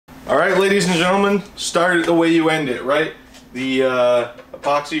Alright, ladies and gentlemen, start it the way you end it, right? The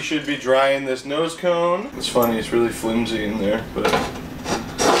epoxy should be dry in this nose cone. It's funny, it's really flimsy in there, but...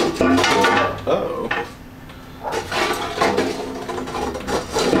 Uh-oh.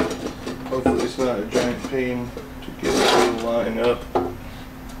 Hopefully it's not a giant pain to get it to line up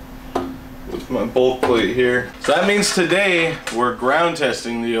with my bulk plate here. So that means today we're ground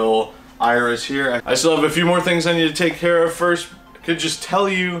testing the old Iris here. I still have a few more things I need to take care of first. I could just tell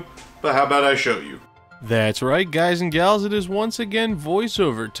you, but how about I show you? That's right, guys and gals, it is once again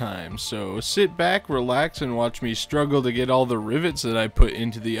voiceover time. So sit back, relax, and watch me struggle to get all the rivets that I put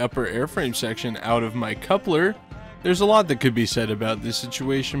into the upper airframe section out of my coupler. There's a lot that could be said about this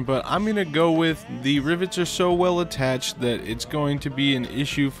situation, but I'm going to go with the rivets are so well attached that it's going to be an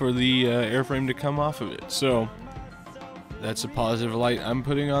issue for the airframe to come off of it. So that's a positive light I'm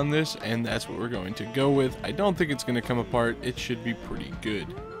putting on this, and that's what we're going to go with. I don't think it's going to come apart. It should be pretty good.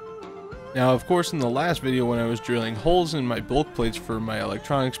 Now, of course, in the last video when I was drilling holes in my bulk plates for my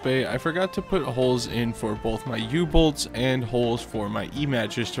electronics bay, I forgot to put holes in for both my U-bolts and holes for my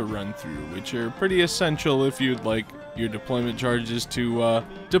E-matches to run through, which are pretty essential if you'd like your deployment charges to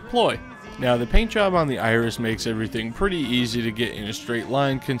deploy. Now, the paint job on the Iris makes everything pretty easy to get in a straight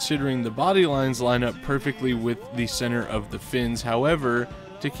line, considering the body lines line up perfectly with the center of the fins. However,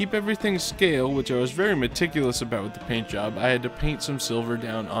 to keep everything scale, which I was very meticulous about with the paint job, I had to paint some silver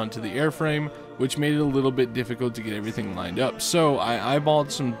down onto the airframe, which made it a little bit difficult to get everything lined up. So I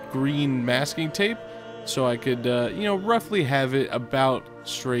eyeballed some green masking tape so I could, you know, roughly have it about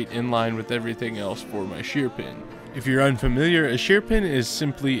straight in line with everything else for my shear pin. If you're unfamiliar, a shear pin is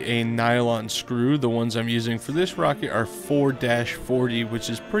simply a nylon screw. The ones I'm using for this rocket are 4-40, which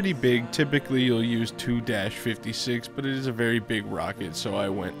is pretty big. Typically you'll use 2-56, but it is a very big rocket, so I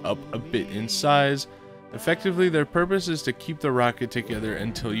went up a bit in size. Effectively, their purpose is to keep the rocket together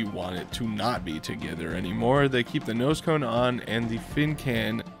until you want it to not be together anymore. They keep the nose cone on and the fin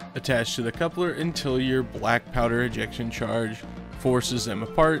can attached to the coupler until your black powder ejection charge forces them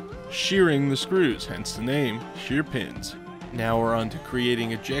apart, shearing the screws, hence the name, shear pins. Now we're on to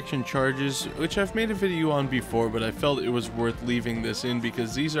creating ejection charges, which I've made a video on before, but I felt it was worth leaving this in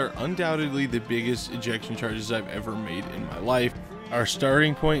because these are undoubtedly the biggest ejection charges I've ever made in my life. Our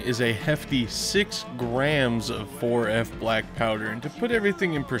starting point is a hefty 6 grams of 4F black powder, and to put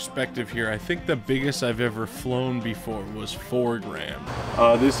everything in perspective here, I think the biggest I've ever flown before was 4 grams.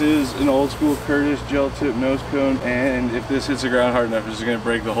 This is an old school Curtis gel tip nose cone, and if this hits the ground hard enough, it's just going to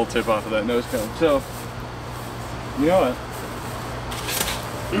break the whole tip off of that nose cone. So, you know what?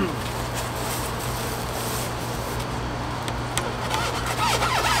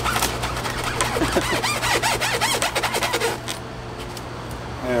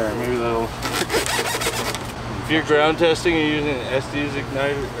 There, maybe that'll... If you're ground testing and using an Estes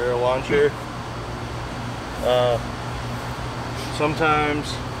igniter or a launcher,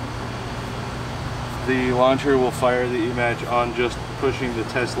 sometimes the launcher will fire the E-match on just pushing the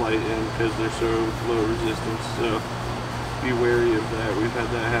test light in because they're so low resistance, so be wary of that. We've had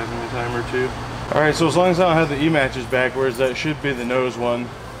that happen a time or two. Alright, so as long as I don't have the E-matches backwards, that should be the nose one.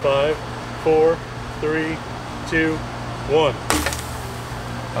 5, 4, 3, 2, 1.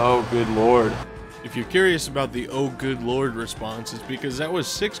 Oh, good lord. If you're curious about the oh good lord response, it's because that was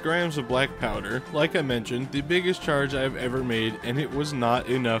 6 grams of black powder, like I mentioned, the biggest charge I've ever made, and it was not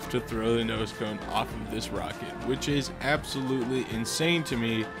enough to throw the nose cone off of this rocket, which is absolutely insane to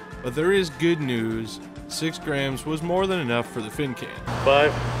me, but there is good news. 6 grams was more than enough for the fin can.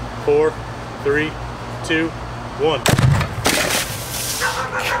 5, 4, 3, 2, 1.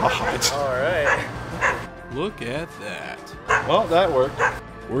 God. Alright. Look at that. Well, that worked.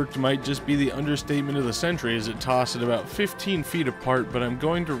 Worked might just be the understatement of the century as it tossed it about 15 feet apart, but I'm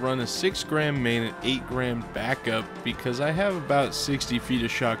going to run a 6 gram main and 8 gram backup because I have about 60 feet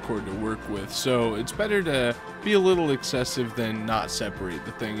of shock cord to work with, so it's better to be a little excessive than not separate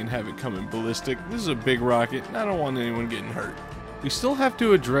the thing and have it come in ballistic. This is a big rocket and I don't want anyone getting hurt. We still have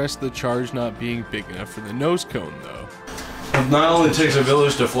to address the charge not being big enough for the nose cone though. It not only takes a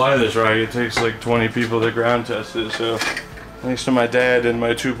village to fly this rocket, it takes like 20 people to ground test it, so thanks to my dad and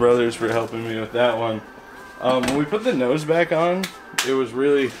my 2 brothers for helping me with that one. When we put the nose back on, it was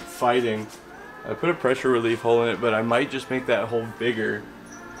really fighting. I put a pressure relief hole in it, but I might just make that hole bigger.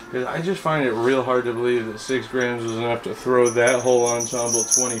 Because I just find it real hard to believe that 6 grams was enough to throw that whole ensemble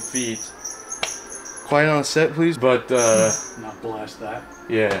 20 feet. Quiet on set, please. But, not blast that.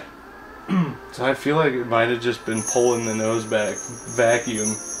 Yeah. So I feel like it might have just been pulling the nose back, vacuum,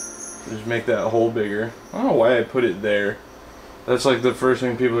 just make that hole bigger. I don't know why I put it there. That's like the first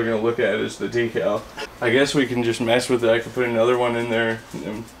thing people are going to look at is the decal. I guess we can just mess with it. I could put another one in there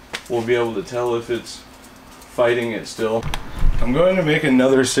and we'll be able to tell if it's fighting it still. I'm going to make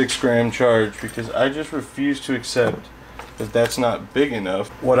another 6-gram charge because I just refuse to accept that that's not big enough.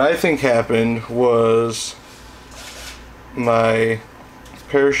 What I think happened was my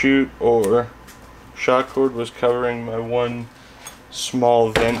parachute or shock cord was covering my one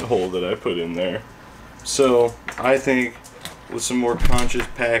small vent hole that I put in there. So I think with some more conscious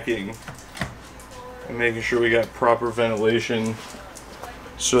packing and making sure we got proper ventilation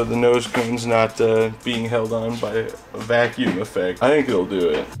so the nose cone's not being held on by a vacuum effect, I think it'll do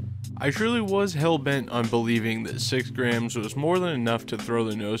it. I surely was hell-bent on believing that 6 grams was more than enough to throw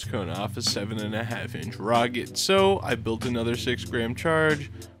the nose cone off a 7.5-inch rocket, so I built another 6-gram charge.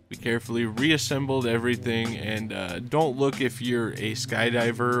 We carefully reassembled everything, and don't look if you're a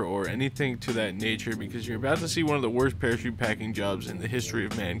skydiver or anything to that nature, because you're about to see one of the worst parachute packing jobs in the history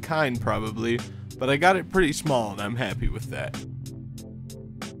of mankind, probably, but I got it pretty small and I'm happy with that.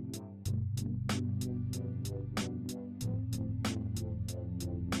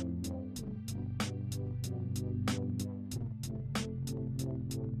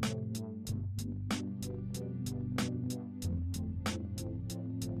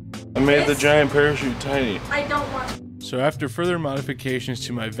 I made the giant parachute tiny. I don't want. So after further modifications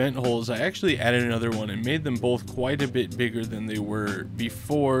to my vent holes, I actually added another one and made them both quite a bit bigger than they were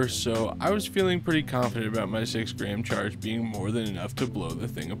before, so I was feeling pretty confident about my 6-gram charge being more than enough to blow the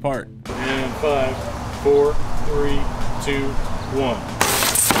thing apart. And 5, 4, 3, 2,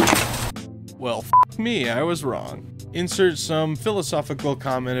 1. Well, f me, I was wrong. Insert some philosophical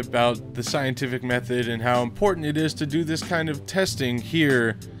comment about the scientific method and how important it is to do this kind of testing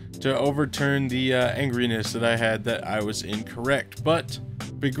here to overturn the angriness that I had that I was incorrect. But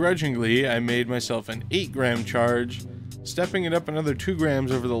begrudgingly, I made myself an 8-gram charge, stepping it up another 2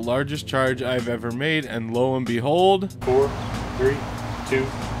 grams over the largest charge I've ever made, and lo and behold... 4, 3, 2,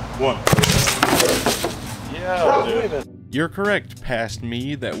 1. Yeah, dude. You're correct, past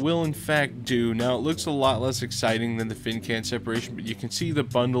me, that will in fact do. Now, it looks a lot less exciting than the fin can separation, but you can see the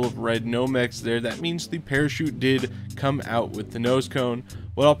bundle of red Nomex there. That means the parachute did come out with the nose cone.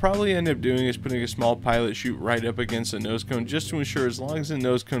 What I'll probably end up doing is putting a small pilot chute right up against the nose cone, just to ensure as long as the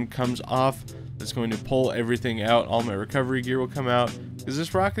nose cone comes off, it's going to pull everything out. All my recovery gear will come out, because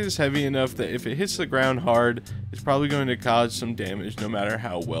this rocket is heavy enough that if it hits the ground hard, it's probably going to cause some damage no matter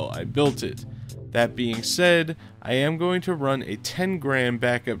how well I built it. That being said, I am going to run a 10-gram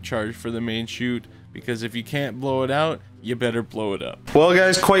backup charge for the main chute, because if you can't blow it out, you better blow it up. Well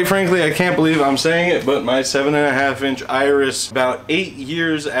guys, quite frankly, I can't believe I'm saying it, but my 7.5-inch Iris, about 8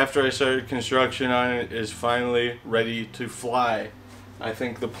 years after I started construction on it, is finally ready to fly. I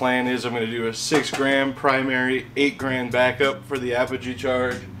think the plan is I'm going to do a 6-gram primary, 8-gram backup for the apogee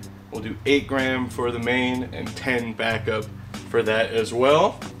charge. We'll do 8-gram for the main and 10 backup for that as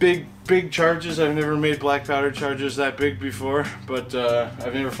well. Big charges. I've never made black powder charges that big before, but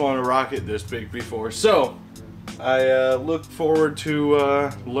I've never flown a rocket this big before. So I look forward to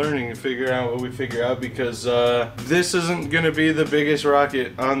learning and figuring out what we figure out, because this isn't going to be the biggest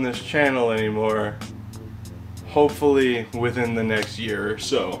rocket on this channel anymore. Hopefully within the next year or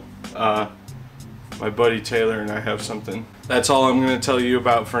so. My buddy Taylor and I have something. That's all I'm going to tell you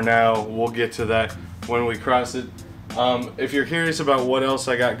about for now. We'll get to that when we cross it. If you're curious about what else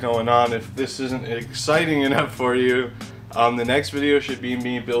I got going on, if this isn't exciting enough for you, the next video should be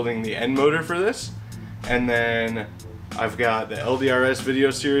me building the end motor for this. And then I've got the LDRS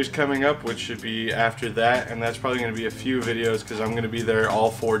video series coming up, which should be after that, and that's probably going to be a few videos because I'm going to be there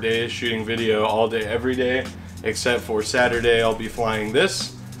all 4 days shooting video all day every day, except for Saturday I'll be flying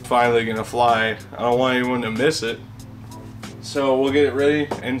this. Finally going to fly. I don't want anyone to miss it. So we'll get it ready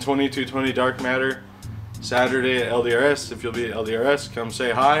in 2220 Dark Matter Saturday at LDRS. If you'll be at LDRS, come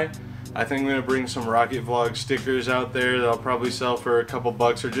say hi. I think I'm going to bring some Rocket Vlog stickers out there that I'll probably sell for a couple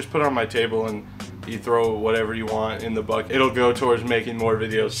bucks, or just put on my table and you throw whatever you want in the bucket. It'll go towards making more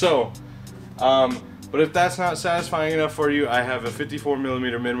videos. So, but if that's not satisfying enough for you, I have a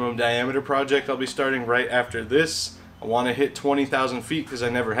 54mm minimum diameter project I'll be starting right after this. I want to hit 20,000 feet because I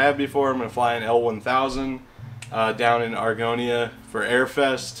never have before. I'm going to fly an L1000 down in Argonia for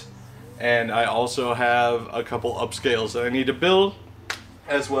Airfest. And I also have a couple upscales that I need to build,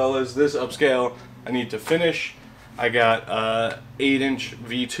 as well as this upscale I need to finish. I got 8-inch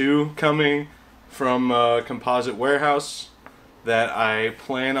V2 coming from Composite Warehouse that I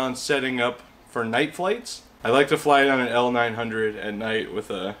plan on setting up for night flights. I like to fly it on an L900 at night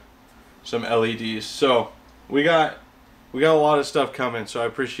with some LEDs. So we got a lot of stuff coming. So I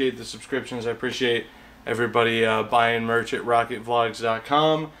appreciate the subscriptions. I appreciate everybody buying merch at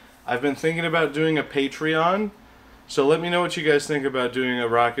rocketvlogs.com. I've been thinking about doing a Patreon. So let me know what you guys think about doing a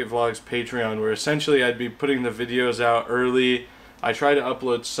Rocket Vlogs Patreon, where essentially I'd be putting the videos out early. I try to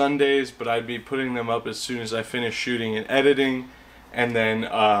upload Sundays, but I'd be putting them up as soon as I finish shooting and editing. And then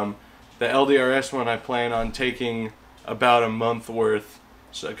the LDRS one I plan on taking about a month worth,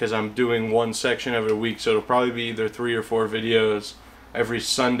 because I'm doing one section of it a week, so it'll probably be either 3 or 4 videos every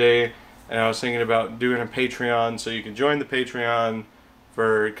Sunday. And I was thinking about doing a Patreon, so you can join the Patreon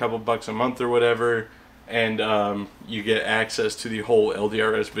for a couple bucks a month or whatever, and you get access to the whole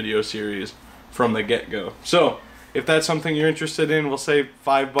LDRS video series from the get-go. So if that's something you're interested in, we'll say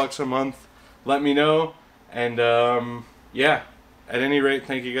 $5 a month. Let me know. And yeah, at any rate,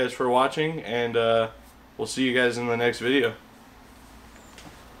 thank you guys for watching, and we'll see you guys in the next video.